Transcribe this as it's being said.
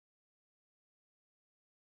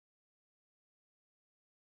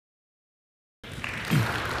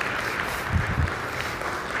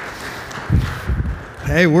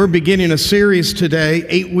Hey, we're beginning a series today,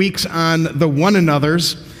 8 weeks on the one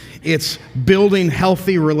another's. It's building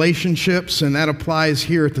healthy relationships, and that applies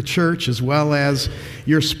here at the church as well as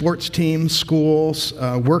your sports team, schools,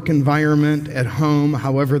 work environment, at home,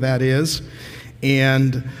 however that is.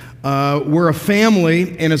 And we're a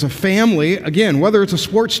family, and as a family, again, whether it's a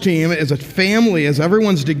sports team, as a family, as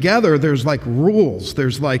everyone's together, there's like rules.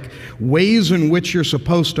 There's like ways in which you're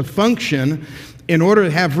supposed to function in order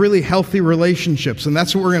to have really healthy relationships. And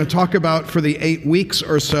that's what we're going to talk about for the 8 weeks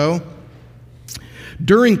or so.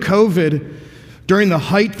 During COVID, during the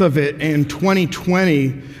height of it in 2020,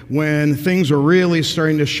 when things were really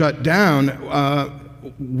starting to shut down,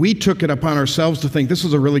 we took it upon ourselves to think this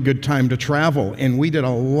is a really good time to travel. And we did a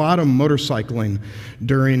lot of motorcycling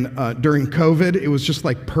during COVID. It was just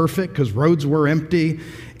like perfect because roads were empty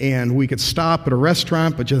and we could stop at a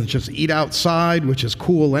restaurant but just eat outside, which is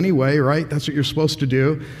cool anyway, right? That's what you're supposed to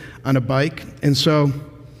do on a bike. And so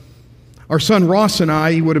our son Ross and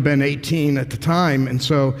I, he would have been 18 at the time, and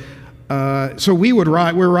so we would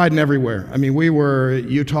ride. We were riding everywhere. I mean, we were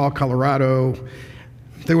Utah, Colorado.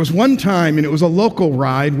 There was one time, and it was a local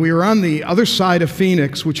ride. We were on the other side of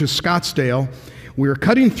Phoenix, which is Scottsdale. We were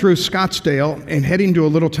cutting through Scottsdale and heading to a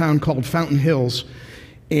little town called Fountain Hills.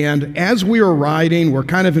 And as we were riding, we're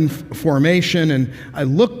kind of in formation, and I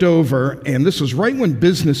looked over, and this was right when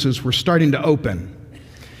businesses were starting to open.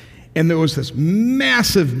 And there was this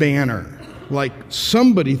massive banner, like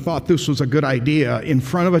somebody thought this was a good idea, in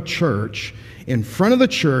front of a church. In front of the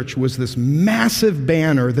church was this massive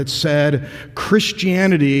banner that said,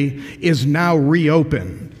 "Christianity is now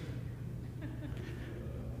reopened."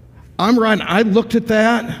 I'm riding. I looked at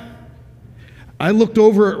that. I looked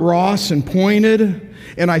over at Ross and pointed,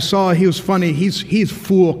 and I saw he was funny. He's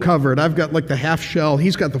full covered. I've got like the half shell.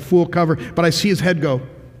 He's got the full cover, but I see his head go,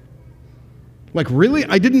 like, really?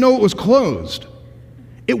 I didn't know it was closed.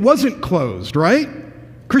 It wasn't closed, right?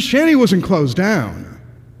 Christianity wasn't closed down.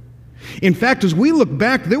 In fact, as we look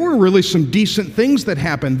back, there were really some decent things that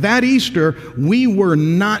happened. That Easter, we were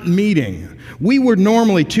not meeting. We were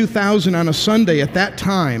normally 2,000 on a Sunday at that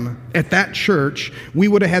time, at that church. We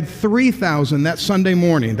would have had 3,000 that Sunday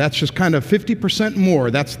morning. That's just kind of 50% more.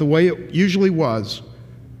 That's the way it usually was.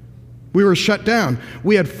 We were shut down.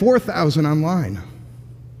 We had 4,000 online.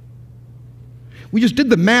 We just did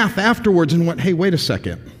the math afterwards and went, hey, wait a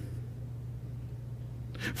second.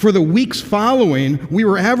 For the weeks following, we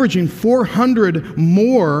were averaging 400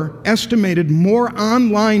 more, estimated more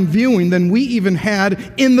online viewing than we even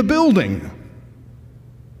had in the building.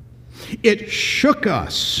 It shook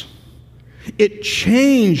us. It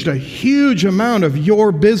changed a huge amount of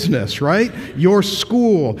your business, right? Your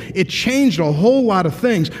school. It changed a whole lot of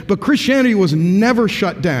things, but Christianity was never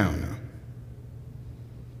shut down.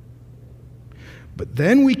 But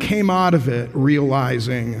then we came out of it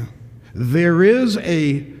realizing there is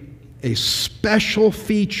a special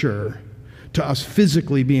feature to us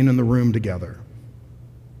physically being in the room together.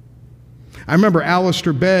 I remember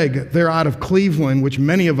Alistair Begg, they're out of Cleveland, which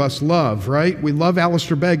many of us love, right? We love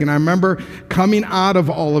Alistair Begg, and I remember coming out of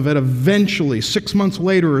all of it eventually, 6 months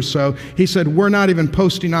later or so, he said, we're not even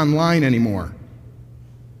posting online anymore.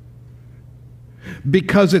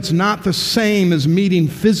 Because it's not the same as meeting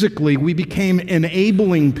physically, we became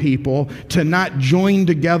enabling people to not join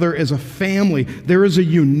together as a family. There is a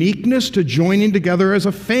uniqueness to joining together as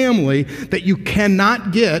a family that you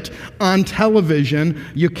cannot get on television.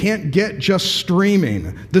 You can't get just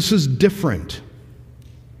streaming. This is different.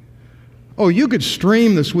 Oh, you could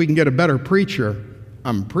stream this week and get a better preacher.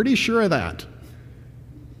 I'm pretty sure of that.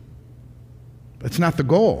 That's not the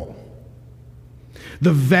goal.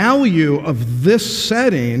 The value of this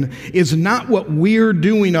setting is not what we're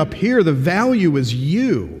doing up here. The value is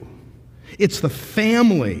you. It's the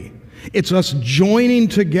family. It's us joining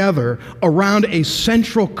together around a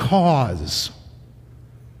central cause.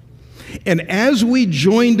 And as we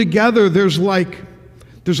join together, there's like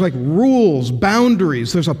rules,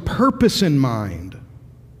 boundaries. There's a purpose in mind.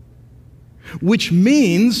 Which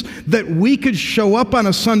means that we could show up on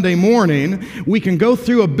a Sunday morning, we can go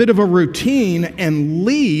through a bit of a routine and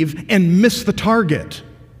leave and miss the target.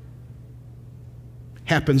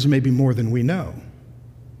 Happens maybe more than we know.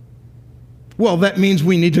 Well, that means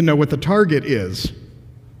we need to know what the target is.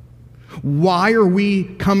 Why are we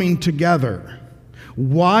coming together?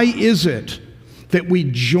 Why is it that we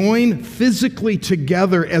join physically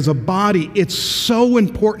together as a body? It's so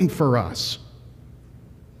important for us.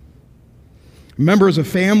 Remember, as a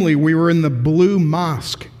family, we were in the Blue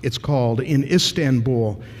Mosque, it's called, in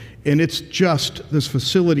Istanbul. And it's just, this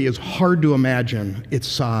facility is hard to imagine its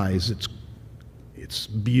size, its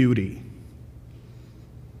beauty.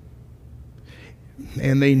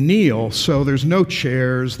 And they kneel, so there's no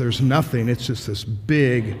chairs, there's nothing. It's just this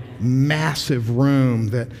big, massive room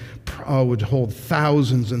that would hold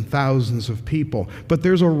thousands and thousands of people. But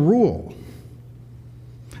there's a rule.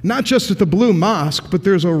 Not just at the Blue Mosque, but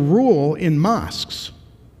there's a rule in mosques.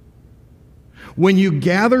 When you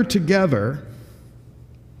gather together,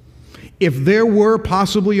 if there were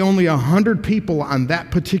possibly only 100 people on that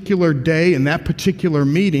particular day in that particular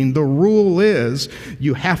meeting, the rule is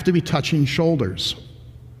you have to be touching shoulders.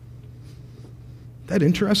 That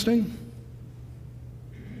interesting?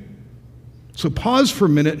 So pause for a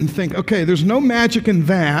minute and think, okay, there's no magic in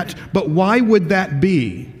that, but why would that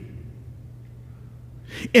be?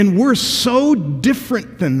 And we're so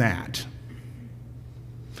different than that.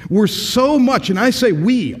 We're so much, and I say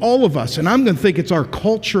we, all of us, and I'm going to think it's our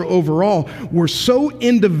culture overall, we're so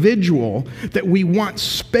individual that we want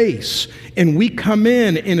space, and we come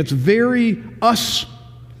in and it's very us-minded.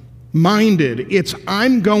 It's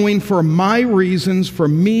I'm going for my reasons, for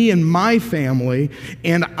me and my family,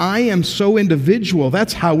 and I am so individual.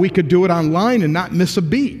 That's how we could do it online and not miss a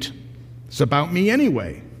beat. It's about me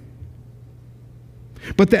anyway.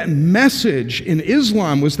 But that message in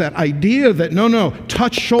Islam was that idea that, no,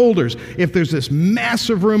 touch shoulders. If there's this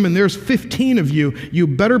massive room and there's 15 of you, you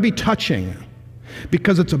better be touching.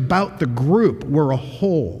 Because it's about the group. We're a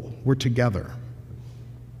whole. We're together.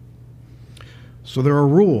 So there are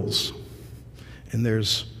rules. And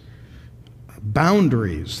there's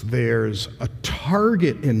boundaries. There's a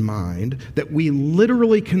target in mind that we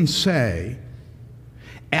literally can say,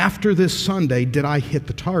 after this Sunday, did I hit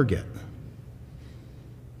the target?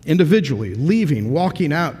 Individually, leaving,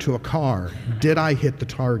 walking out to a car, did I hit the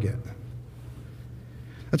target?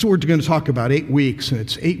 That's what we're going to talk about, 8 weeks, and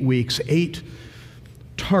it's 8 weeks, 8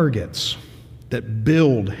 targets that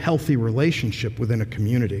build healthy relationship within a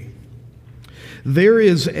community. There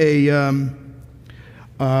is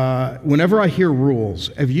whenever I hear rules,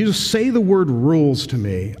 if you just say the word rules to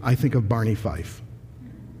me, I think of Barney Fife.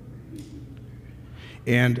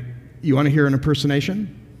 And you want to hear an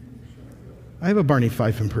impersonation? I have a Barney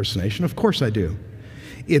Fife impersonation. Of course I do.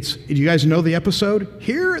 Do you guys know the episode?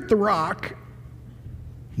 Here at the Rock.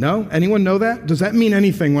 No? Anyone know that? Does that mean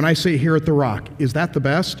anything when I say here at the Rock? Is that the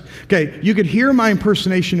best? Okay, you could hear my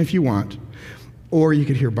impersonation if you want, or you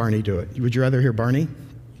could hear Barney do it. Would you rather hear Barney?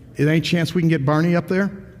 Is there any chance we can get Barney up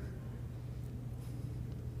there?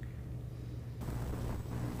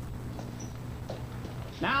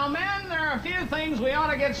 Now, men, there are a few things we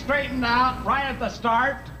ought to get straightened out right at the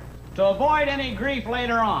start to avoid any grief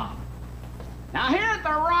later on. Now, here at the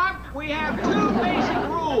Rock, we have 2 basic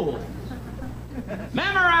rules.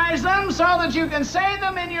 Memorize them so that you can say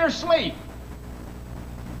them in your sleep.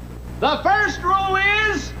 The first rule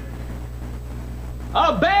is,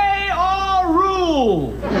 obey all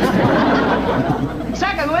rules.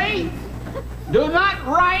 Secondly, do not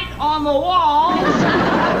write on the walls,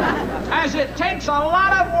 as it takes a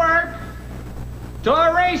lot of work to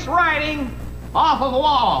erase writing off of a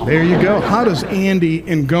wall. There you go. How does Andy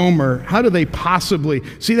and Gomer, how do they possibly,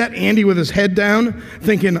 see that Andy with his head down,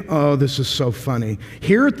 thinking, oh, this is so funny.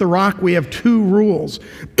 Here at the Rock, we have 2 rules.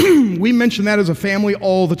 We mention that as a family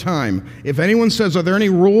all the time. If anyone says, are there any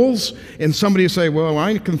rules? And somebody say, well,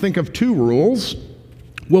 I can think of 2 rules.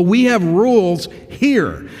 Well, we have rules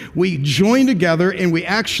here. We join together and we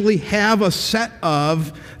actually have a set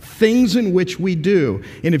of things in which we do.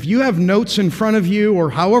 And if you have notes in front of you,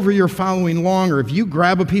 or however you're following along, or if you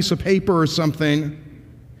grab a piece of paper or something,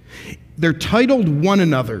 they're titled one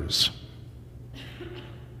another's.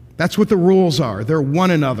 That's what the rules are. They're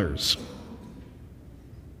one another's.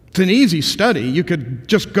 It's an easy study. You could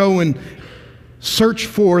just go and search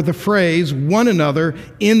for the phrase one another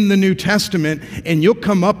in the New Testament, and you'll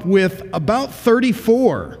come up with about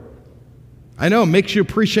 34. I know, it makes you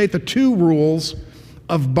appreciate the 2 rules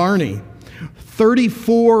of Barney.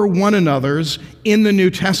 34 one another's in the New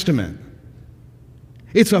Testament.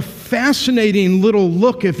 It's a fascinating little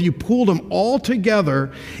look if you pulled them all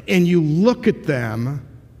together and you look at them,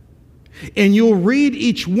 and you'll read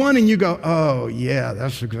each one and you go, oh yeah,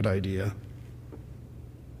 that's a good idea.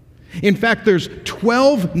 In fact, there's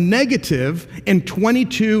 12 negative and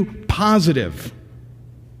 22 positive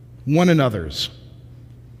one another's.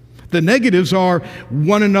 The negatives are,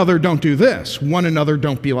 one another don't do this, one another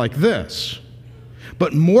don't be like this.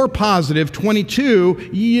 But more positive,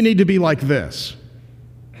 22, you need to be like this.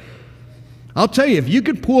 I'll tell you, if you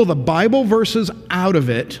could pull the Bible verses out of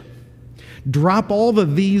it, drop all the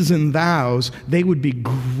these and thous, they would be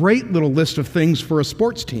great little list of things for a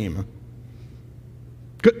sports team.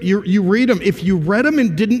 You read them. If you read them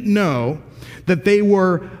and didn't know, that they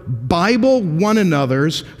were Bible one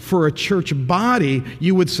another's. For a church body,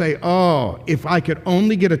 you would say, oh, if I could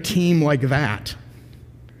only get a team like that.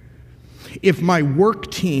 If my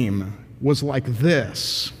work team was like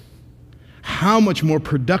this, how much more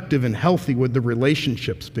productive and healthy would the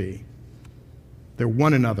relationships be? They're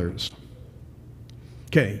one another's.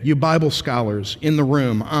 Okay, you Bible scholars in the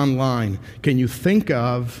room, online, can you think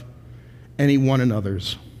of any one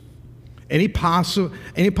another's? Any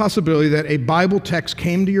possibility that a Bible text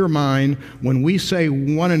came to your mind when we say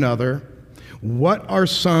one another? What are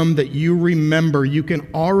some that you remember, you can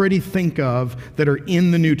already think of, that are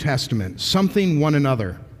in the New Testament? Something one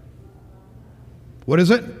another. What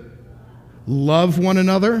is it? Love one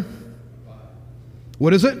another.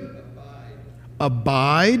 What is it?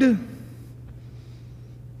 Abide.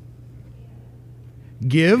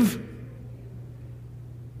 Give.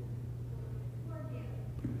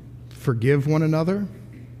 Forgive one another.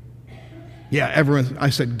 Yeah, I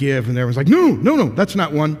said give, and everyone's like, no, that's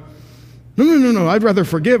not one. No, I'd rather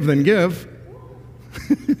forgive than give.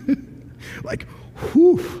 Like,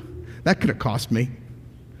 whew, that could have cost me.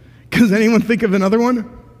 Does anyone think of another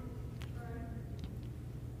one?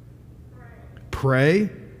 Pray.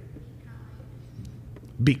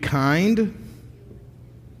 Be kind.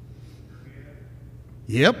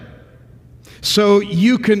 Yep. So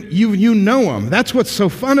you know them. That's what's so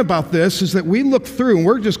fun about this, is that we look through, and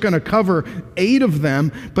we're just going to cover 8 of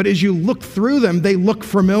them, but as you look through them, they look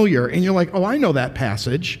familiar, and you're like, oh, I know that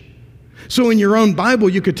passage. So in your own Bible,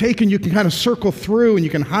 you could take and you can kind of circle through and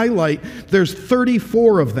you can highlight. There's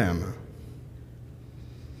 34 of them.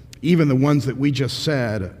 Even the ones that we just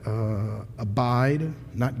said, abide,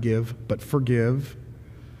 not give, but forgive.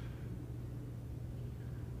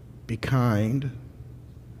 Be kind.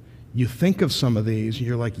 You think of some of these, and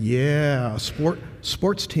you're like, yeah,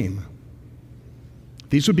 sports team.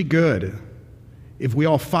 These would be good if we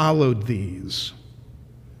all followed these.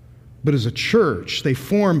 But as a church, they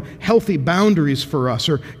form healthy boundaries for us,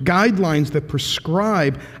 or guidelines that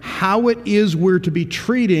prescribe how it is we're to be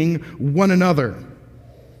treating one another.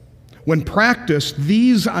 When practiced,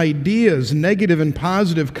 these ideas, negative and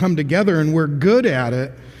positive, come together, and we're good at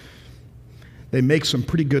it. They make some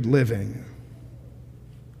pretty good living.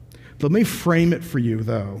 Let me frame it for you,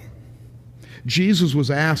 though. Jesus was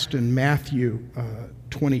asked in Matthew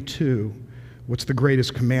 22, what's the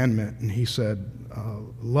greatest commandment? And he said,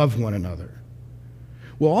 love one another.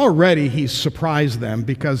 Well, already he's surprised them,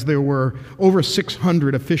 because there were over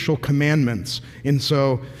 600 official commandments, and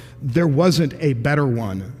so there wasn't a better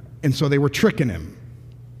one, and so they were tricking him.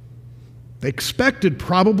 They expected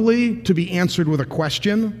probably to be answered with a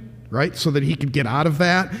question, right? So that he could get out of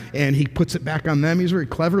that, and he puts it back on them. He's very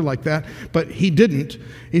clever like that, but he didn't.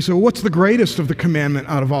 He said, well, what's the greatest of the commandment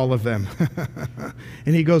out of all of them?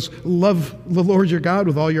 And he goes, love the Lord your God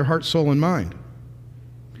with all your heart, soul, and mind.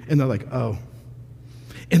 And they're like, oh.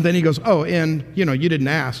 And then he goes, oh, and, you didn't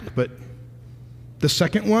ask, but the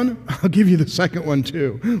second one, I'll give you the second one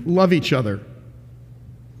too. Love each other.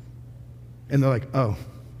 And they're like, oh,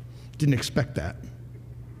 didn't expect that.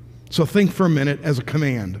 So think for a minute as a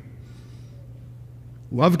command.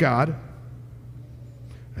 Love God,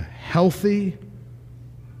 a healthy,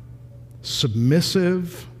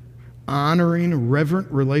 submissive, honoring,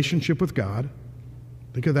 reverent relationship with God.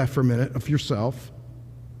 Think of that for a minute, of yourself.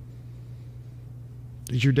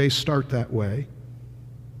 Did your day start that way?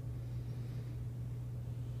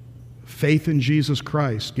 Faith in Jesus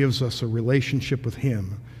Christ gives us a relationship with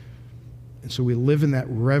Him. And so we live in that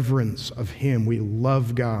reverence of Him. We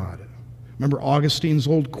love God. Remember Augustine's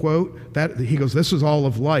old quote? That he goes, this is all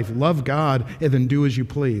of life. Love God and then do as you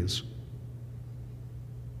please.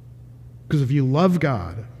 Because if you love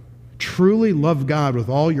God, truly love God with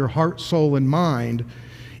all your heart, soul, and mind,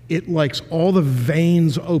 it likes all the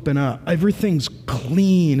veins open up. Everything's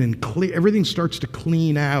clean and clear. Everything starts to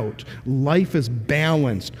clean out. Life is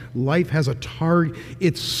balanced. Life has a target.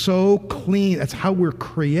 It's so clean. That's how we're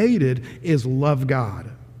created, is love God.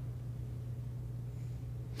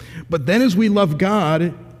 But then as we love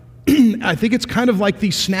God, I think it's kind of like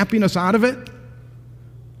the snapping us out of it.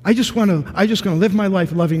 I just going to live my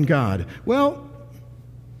life loving God. Well,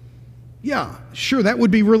 yeah, sure, that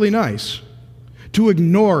would be really nice. To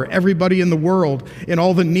ignore everybody in the world and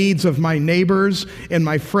all the needs of my neighbors and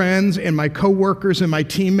my friends and my coworkers and my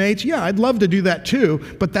teammates. Yeah, I'd love to do that too,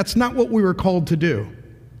 but that's not what we were called to do.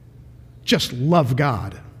 Just love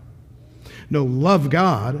God. No, love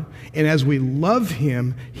God, and as we love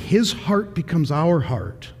Him, His heart becomes our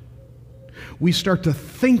heart. We start to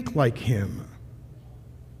think like Him.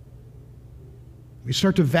 We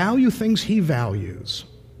start to value things He values.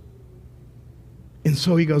 And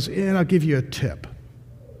so he goes, and I'll give you a tip.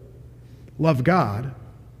 Love God,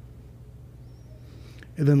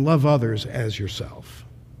 and then love others as yourself.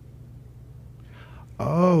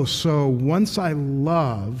 Oh, so once I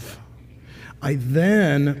love, I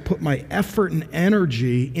then put my effort and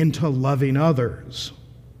energy into loving others.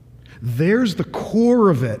 There's the core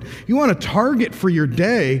of it. You want a target for your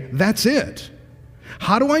day, that's it.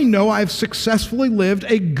 How do I know I've successfully lived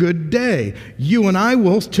a good day? You and I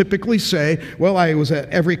will typically say, well, I was at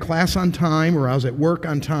every class on time, or I was at work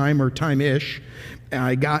on time, or time-ish.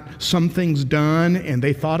 I got some things done, and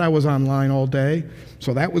they thought I was online all day,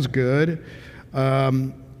 so that was good,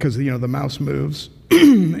 because, the mouse moves.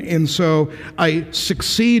 And so I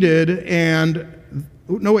succeeded, and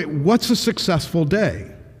no, wait, what's a successful day?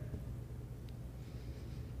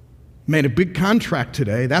 Made a big contract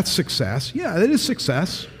today, that's success. Yeah, it is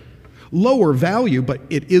success. Lower value, but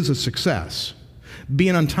it is a success.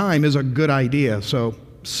 Being on time is a good idea, so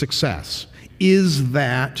success. Is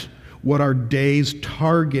that what our day's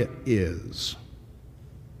target is?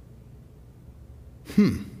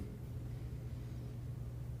 In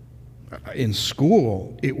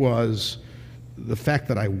school, it was the fact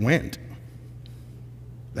that I went.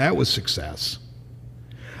 That was success.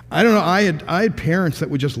 I don't know, I had parents that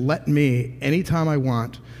would just let me, anytime I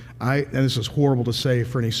want, and this is horrible to say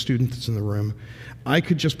for any student that's in the room, I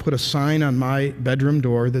could just put a sign on my bedroom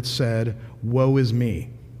door that said, woe is me.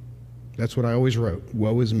 That's what I always wrote,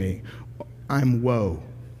 woe is me. I'm woe,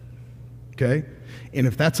 okay? And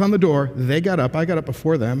if that's on the door, they got up, I got up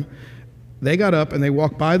before them, they got up and they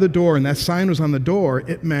walked by the door and that sign was on the door,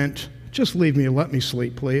 it meant, just leave me, let me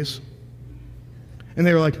sleep, please. And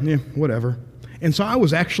they were like, yeah, whatever. And so I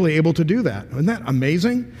was actually able to do that. Isn't that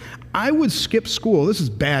amazing? I would skip school. This is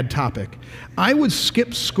a bad topic. I would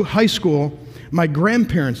skip high school. My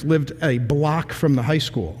grandparents lived a block from the high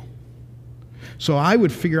school. So I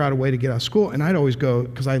would figure out a way to get out of school, and I'd always go,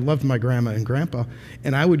 because I loved my grandma and grandpa,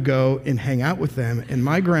 and I would go and hang out with them. And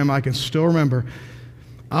my grandma, I can still remember,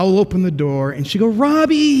 I'll open the door, and she'd go,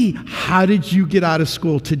 Robbie, how did you get out of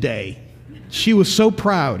school today? She was so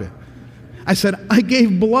proud. I said, I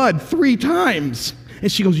gave blood 3 times.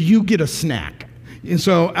 And she goes, you get a snack. And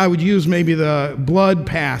so I would use maybe the blood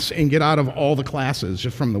pass and get out of all the classes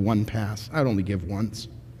just from the one pass. I'd only give once.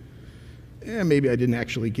 Maybe I didn't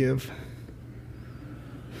actually give.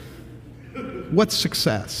 What's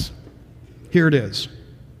success? Here it is.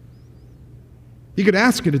 You could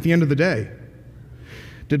ask it at the end of the day.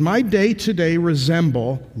 Did my day today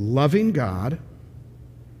resemble loving God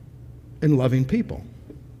and loving people?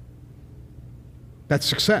 That's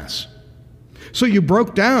success. So you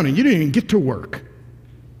broke down and you didn't even get to work.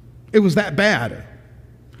 It was that bad.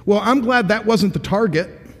 Well, I'm glad that wasn't the target,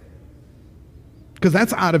 because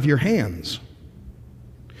that's out of your hands.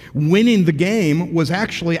 Winning the game was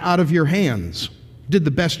actually out of your hands. Did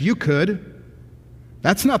the best you could.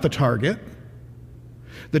 That's not the target.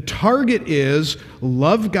 The target is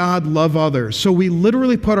love God, love others. So we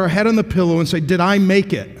literally put our head on the pillow and say, did I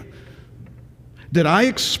make it? Did I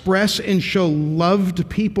express and show love to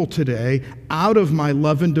people today out of my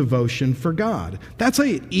love and devotion for God? That's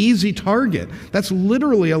an easy target. That's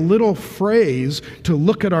literally a little phrase to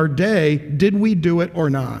look at our day. Did we do it or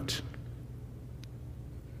not?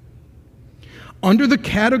 Under the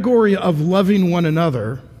category of loving one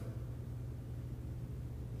another,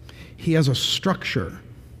 he has a structure.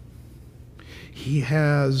 He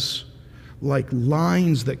has like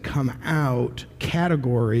lines that come out,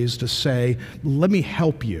 categories to say, let me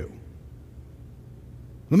help you.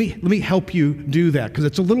 Let me help you do that, because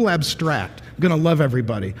it's a little abstract. I'm going to love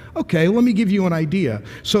everybody. Okay, let me give you an idea.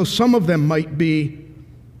 So some of them might be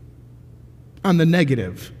on the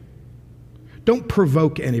negative. Don't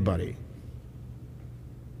provoke anybody.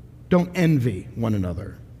 Don't envy one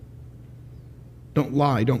another. Don't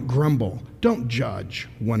lie, don't grumble. Don't judge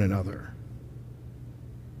one another.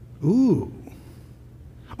 Ooh.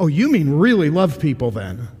 Oh, you mean really love people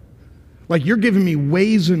then? Like you're giving me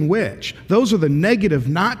ways in which. Those are the negative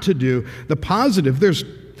not to do. The positive,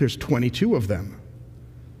 there's 22 of them.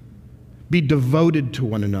 Be devoted to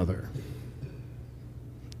one another.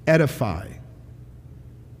 Edify.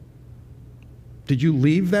 Did you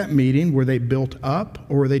leave that meeting? Were they built up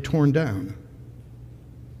or were they torn down?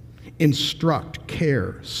 Instruct,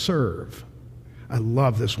 care, serve. I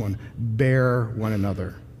love this one. Bear one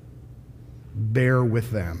another. Bear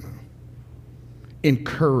with them.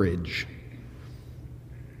 Encourage.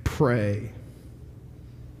 Pray.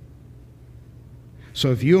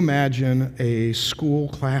 So if you imagine a school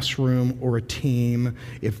classroom or a team,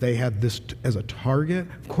 if they had this as a target,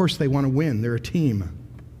 of course they want to win. They're a team.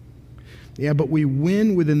 Yeah, but we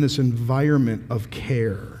win within this environment of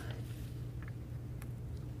care.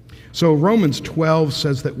 So Romans 12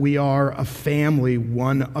 says that we are a family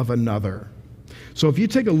one of another. So if you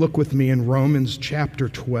take a look with me in Romans chapter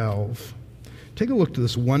 12, take a look to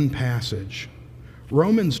this one passage.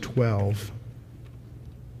 Romans 12.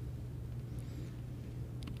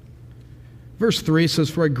 Verse 3 says,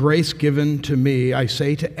 "For a grace given to me, I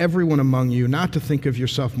say to everyone among you, not to think of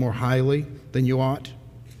yourself more highly than you ought,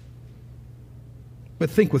 but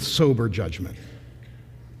think with sober judgment,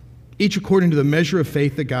 each according to the measure of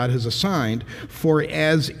faith that God has assigned. For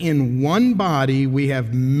as in one body we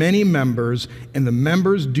have many members, and the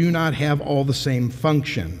members do not have all the same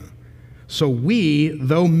function. So we,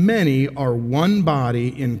 though many, are one body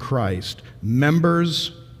in Christ,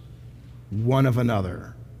 members one of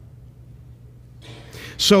another."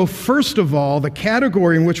 So first of all, the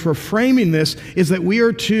category in which we're framing this is that we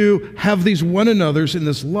are to have these one another's in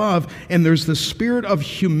this love, and there's the spirit of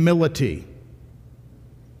humility.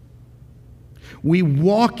 We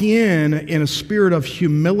walk in a spirit of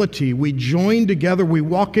humility. We join together. We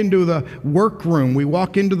walk into the workroom. We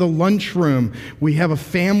walk into the lunchroom. We have a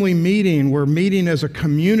family meeting. We're meeting as a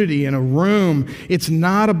community in a room. It's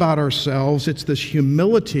not about ourselves. It's this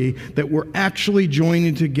humility that we're actually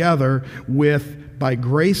joining together with, by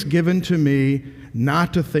grace given to me,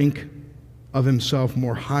 not to think of himself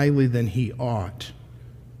more highly than he ought.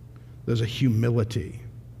 There's a humility.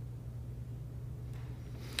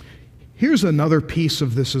 Here's another piece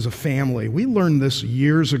of this as a family. We learned this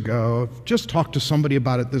years ago. I've just talked to somebody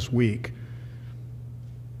about it this week.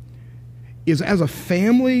 Is as a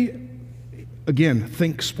family, again,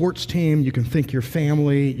 think sports team, you can think your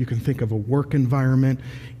family, you can think of a work environment,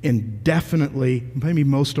 and definitely, maybe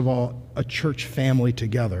most of all, a church family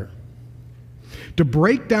together. To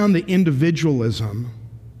break down the individualism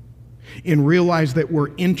and realize that we're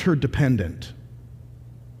interdependent.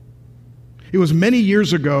 It was many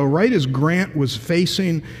years ago, right as Grant was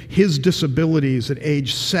facing his disabilities at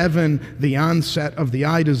age 7, the onset of the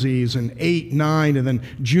eye disease, and 8, 9, and then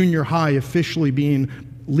junior high, officially being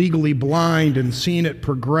legally blind and seeing it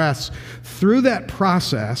progress. Through that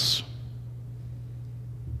process,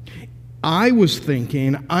 I was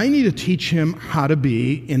thinking, I need to teach him how to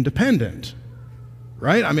be independent.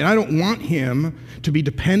 Right? I mean, I don't want him to be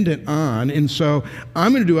dependent on, and so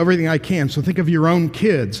I'm going to do everything I can. So think of your own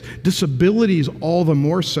kids, disabilities all the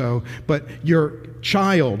more so, but your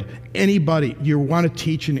child, anybody, you want to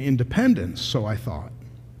teach an independence, so I thought.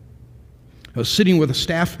 I was sitting with a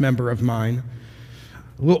staff member of mine,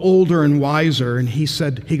 a little older and wiser, and he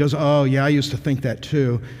goes, "Oh, yeah, I used to think that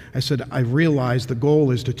too." I said, "I realize the goal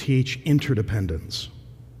is to teach interdependence."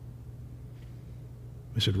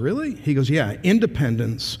 I said, "Really?" He goes, "Yeah,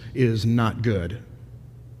 independence is not good.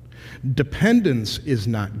 Dependence is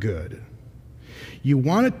not good. You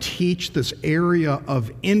want to teach this area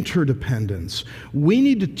of interdependence. We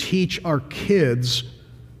need to teach our kids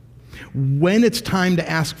when it's time to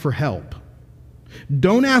ask for help.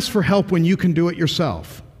 Don't ask for help when you can do it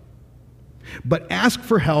yourself, but ask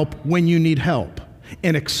for help when you need help.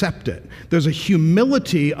 And accept it. There's a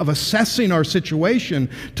humility of assessing our situation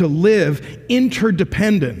to live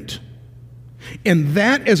interdependent. And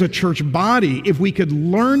that as a church body, if we could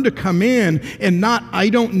learn to come in and not, "I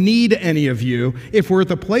don't need any of you," if we're at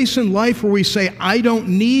the place in life where we say, "I don't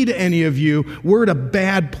need any of you," we're at a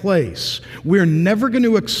bad place. We're never going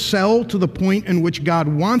to excel to the point in which God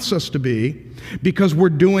wants us to be because we're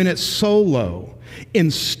doing it solo.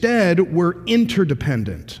 Instead, we're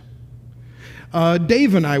interdependent.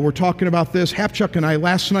 Dave and I were talking about this, Hapchuck and I,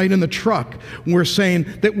 last night in the truck. We're saying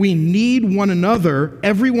that we need one another.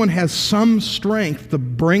 Everyone has some strength to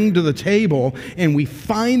bring to the table, and we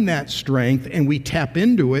find that strength, and we tap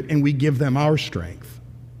into it, and we give them our strength.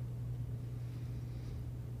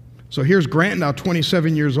 So here's Grant, now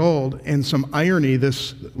 27 years old, and some irony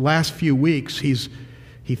this last few weeks.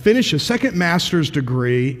 He finished his second master's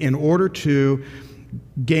degree in order to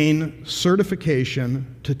gain certification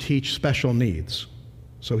to teach special needs.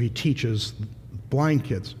 So he teaches blind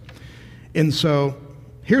kids. And so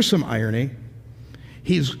here's some irony.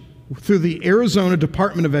 He's through the Arizona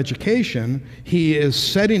Department of Education, he is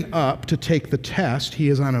setting up to take the test. He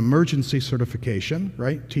is on emergency certification,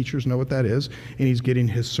 right? Teachers know what that is, and he's getting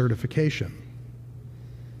his certification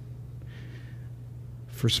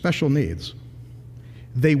for special needs.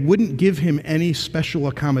 They wouldn't give him any special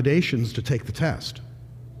accommodations to take the test.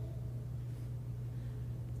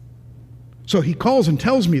 So he calls and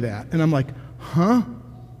tells me that, and I'm like, huh?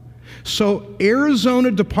 So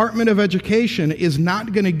Arizona Department of Education is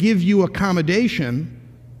not going to give you accommodation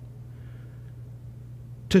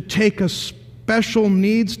to take a special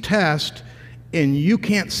needs test and you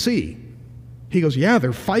can't see? He goes, yeah,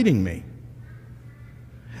 they're fighting me.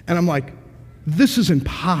 And I'm like, this is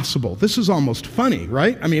impossible. This is almost funny,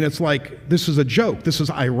 right? I mean, it's like, this is a joke. This is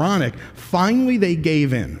ironic. Finally, they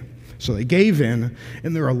gave in. So they gave in,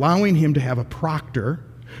 and they're allowing him to have a proctor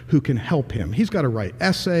who can help him. He's got to write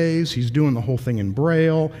essays. He's doing the whole thing in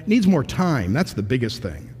Braille. Needs more time. That's the biggest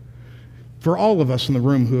thing. For all of us in the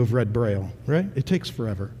room who have read Braille, right? It takes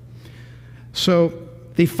forever. So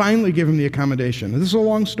they finally give him the accommodation. This is a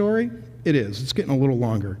long story? It is. It's getting a little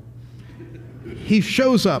longer. He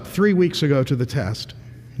shows up 3 weeks ago to the test,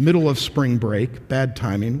 middle of spring break, bad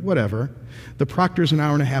timing, whatever. The proctor's an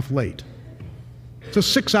hour and a half late. It's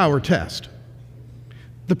a 6-hour test.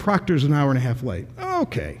 The proctor's an hour and a half late.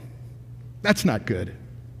 Okay, that's not good.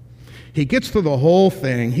 He gets through the whole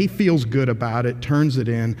thing. He feels good about it, turns it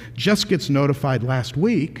in, just gets notified last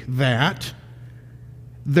week that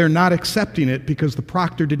they're not accepting it because the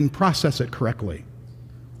proctor didn't process it correctly.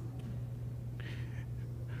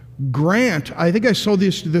 Grant, I think I saw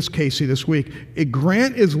this Casey this week.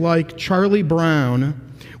 Grant is like Charlie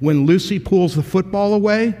Brown when Lucy pulls the football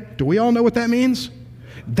away. Do we all know what that means?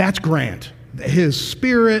 That's Grant. His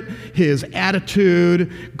spirit, his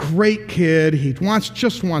attitude, great kid. He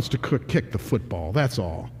just wants to kick the football, that's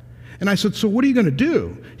all. And I said, so what are you going to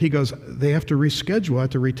do? He goes, they have to reschedule, I have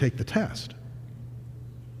to retake the test.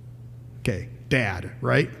 Okay, Dad,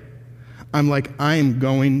 right? I'm like, I'm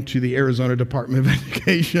going to the Arizona Department of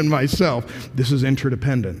Education myself. This is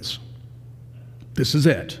interdependence. This is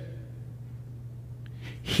it.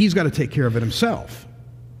 He's got to take care of it himself.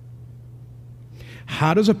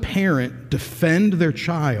 How does a parent defend their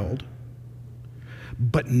child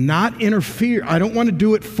but not interfere? I don't want to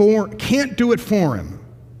do it can't do it for him.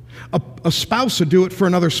 A spouse would do it for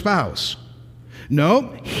another spouse.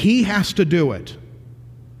 No, he has to do it.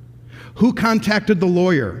 Who contacted the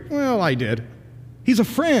lawyer? Well, I did. He's a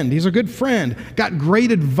friend. He's a good friend. Got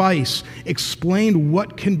great advice. Explained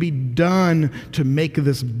what can be done to make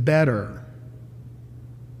this better.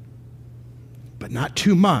 But not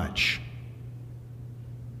too much.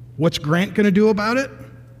 What's Grant going to do about it?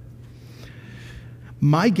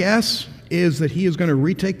 My guess is that he is going to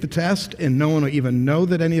retake the test and no one will even know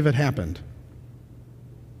that any of it happened.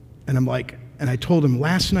 And I'm like, and I told him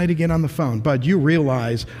last night again on the phone, Bud, you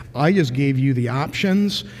realize I just gave you the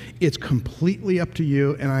options. It's completely up to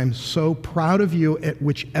you, and I'm so proud of you at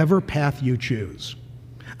whichever path you choose.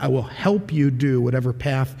 I will help you do whatever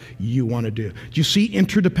path you want to do. Do you see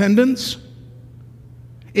interdependence?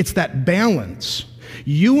 It's that balance.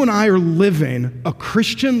 You and I are living a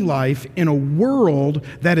Christian life in a world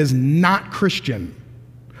that is not Christian.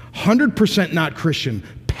 100% not Christian,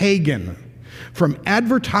 pagan. From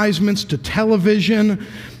advertisements to television,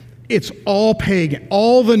 it's all pagan.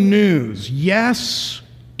 All the news, yes,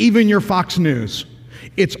 even your Fox News,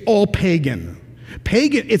 it's all pagan.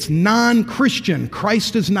 Pagan, it's non-Christian.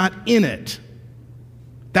 Christ is not in it.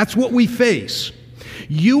 That's what we face.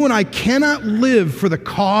 You and I cannot live for the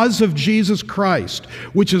cause of Jesus Christ,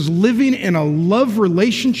 which is living in a love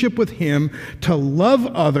relationship with Him to love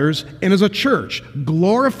others, and as a church,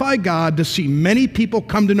 glorify God to see many people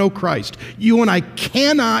come to know Christ. You and I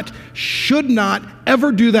cannot, should not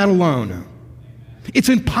ever do that alone. It's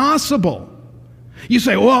impossible. You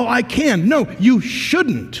say, well, I can. No, you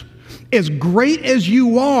shouldn't. As great as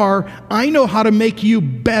you are, I know how to make you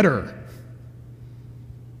better.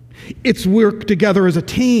 It's work together as a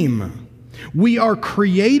team. We are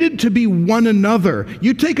created to be one another.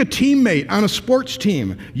 You take a teammate on a sports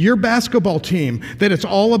team, your basketball team, that it's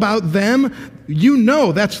all about them, you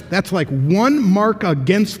know that's like one mark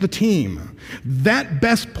against the team. That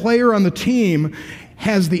best player on the team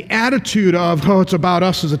has the attitude of, oh, it's about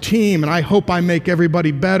us as a team, and I hope I make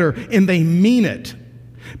everybody better, and they mean it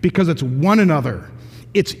because it's one another.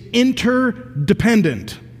 It's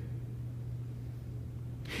interdependent.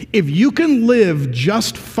 If you can live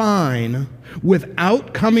just fine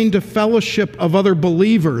without coming to fellowship of other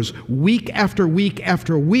believers week after week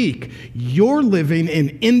after week, you're living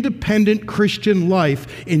an independent Christian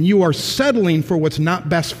life and you are settling for what's not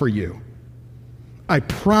best for you. I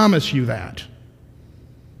promise you that.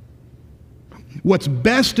 What's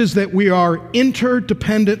best is that we are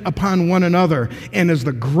interdependent upon one another, and as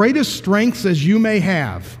the greatest strengths as you may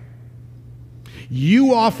have,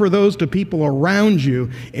 you offer those to people around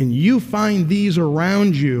you, and you find these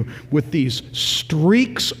around you with these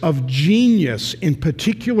streaks of genius in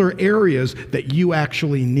particular areas that you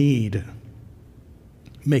actually need.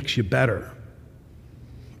 Makes you better.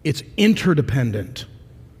 It's interdependent.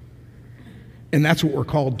 And that's what we're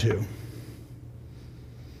called to.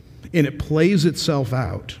 And it plays itself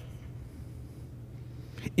out.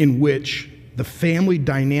 in which the family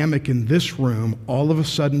dynamic in this room all of a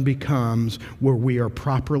sudden becomes where we are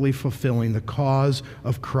properly fulfilling the cause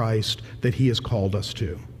of Christ that he has called us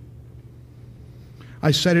to.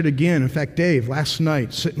 I said it again. In fact, Dave, last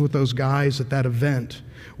night, sitting with those guys at that event,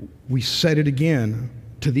 we said it again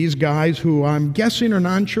to these guys who I'm guessing are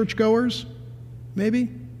non-churchgoers, maybe?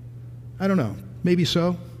 I don't know. Maybe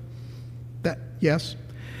so. Yes.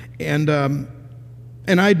 And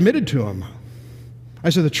I admitted to them. I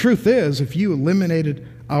said, the truth is, if you eliminated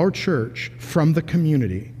our church from the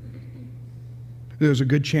community, there's a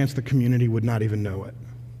good chance the community would not even know it.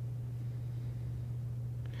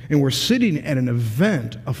 And we're sitting at an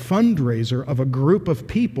event, a fundraiser of a group of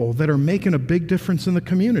people that are making a big difference in the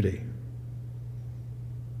community.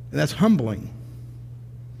 And that's humbling.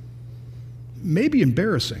 Maybe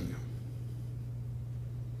embarrassing.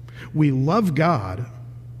 We love God.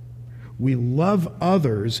 We love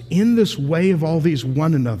others in this way of all these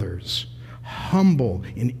one another's, humble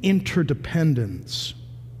in interdependence,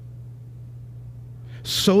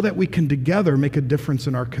 so that we can together make a difference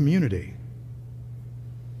in our community.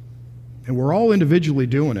 And we're all individually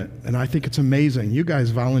doing it, and I think it's amazing. You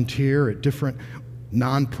guys volunteer at different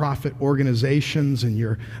nonprofit organizations, and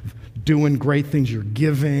you're doing great things. You're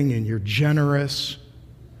giving, and you're generous,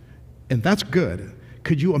 and that's good.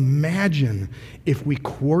 Could you imagine if we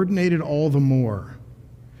coordinated all the more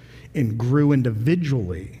and grew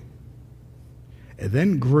individually and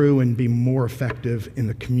then grew and be more effective in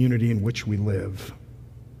the community in which we live?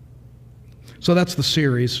 So that's the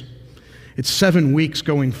series. It's 7 weeks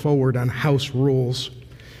going forward on house rules.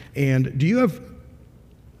 And do you have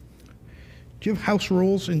house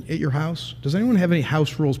rules at your house? Does anyone have any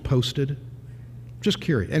house rules posted? Just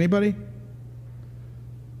curious. Anybody?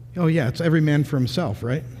 Oh, yeah, it's every man for himself,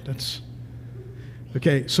 right? That's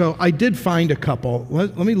okay. So I did find a couple.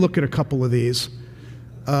 Let me look at a couple of these.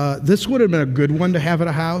 This would have been a good one to have at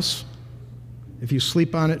a house. If you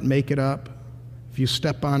sleep on it, make it up. If you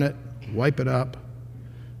step on it, wipe it up.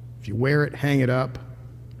 If you wear it, hang it up.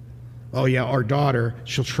 Oh, yeah, our daughter,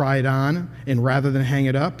 she'll try it on, and rather than hang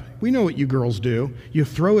it up, we know what you girls do. You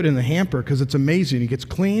throw it in the hamper because it's amazing. It gets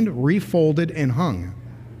cleaned, refolded, and hung.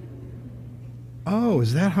 Oh,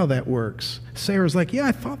 is that how that works? Sarah's like, yeah,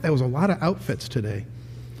 I thought that was a lot of outfits today.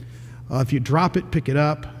 If you drop it, pick it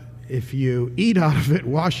up. If you eat out of it,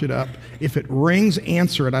 wash it up. If it rings,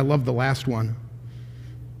 answer it. I love the last one.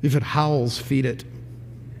 If it howls, feed it.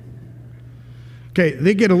 Okay,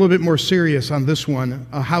 they get a little bit more serious on this one.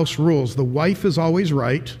 House rules. The wife is always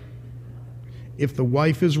right. If the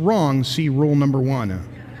wife is wrong, see rule number 1.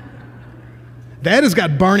 That has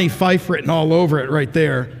got Barney Fife written all over it right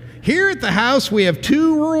there. Here at the house, we have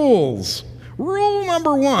 2 rules. Rule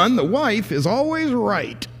number 1, the wife is always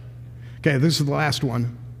right. Okay, this is the last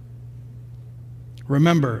one.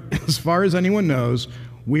 Remember, as far as anyone knows,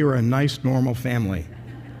 we are a nice, normal family.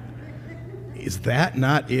 Is that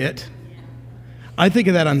not it? I think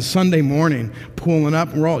of that on Sunday morning, pulling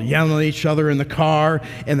up, and we're all yelling at each other in the car,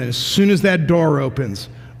 and then as soon as that door opens,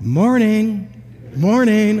 morning,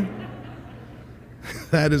 morning.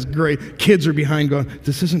 That is great. Kids are behind going,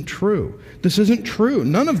 this isn't true. This isn't true.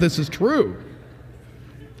 None of this is true.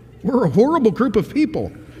 We're a horrible group of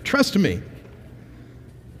people. Trust me.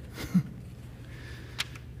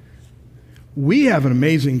 We have an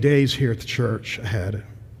amazing days here at the church ahead.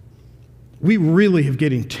 We really have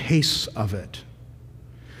getting tastes of it.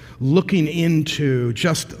 Looking into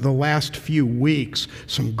just the last few weeks,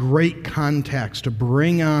 some great contacts to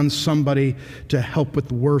bring on somebody to help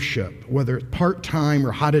with worship, whether it's part-time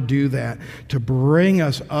or how to do that, to bring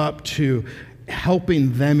us up to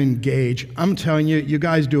helping them engage. I'm telling you, you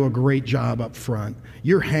guys do a great job up front.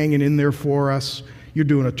 You're hanging in there for us. You're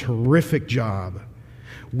doing a terrific job.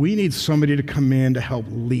 We need somebody to come in to help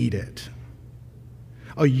lead it.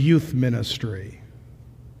 A youth ministry.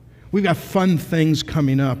 We've got fun things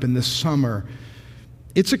coming up in this summer.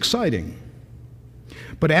 It's exciting.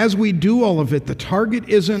 But as we do all of it, the target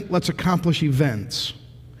isn't let's accomplish events.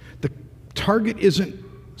 The target isn't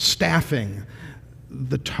staffing.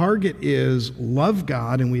 The target is love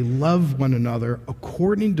God and we love one another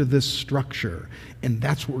according to this structure. And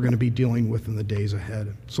that's what we're going to be dealing with in the days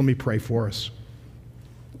ahead. So let me pray for us.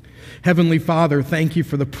 Heavenly Father, thank you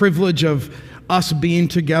for the privilege of us being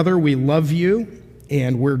together. We love you.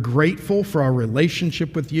 And we're grateful for our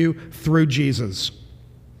relationship with you through Jesus.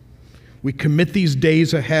 We commit these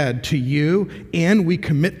days ahead to you, and we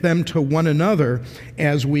commit them to one another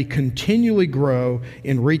as we continually grow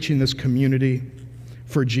in reaching this community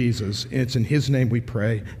for Jesus. And it's in his name we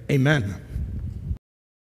pray. Amen.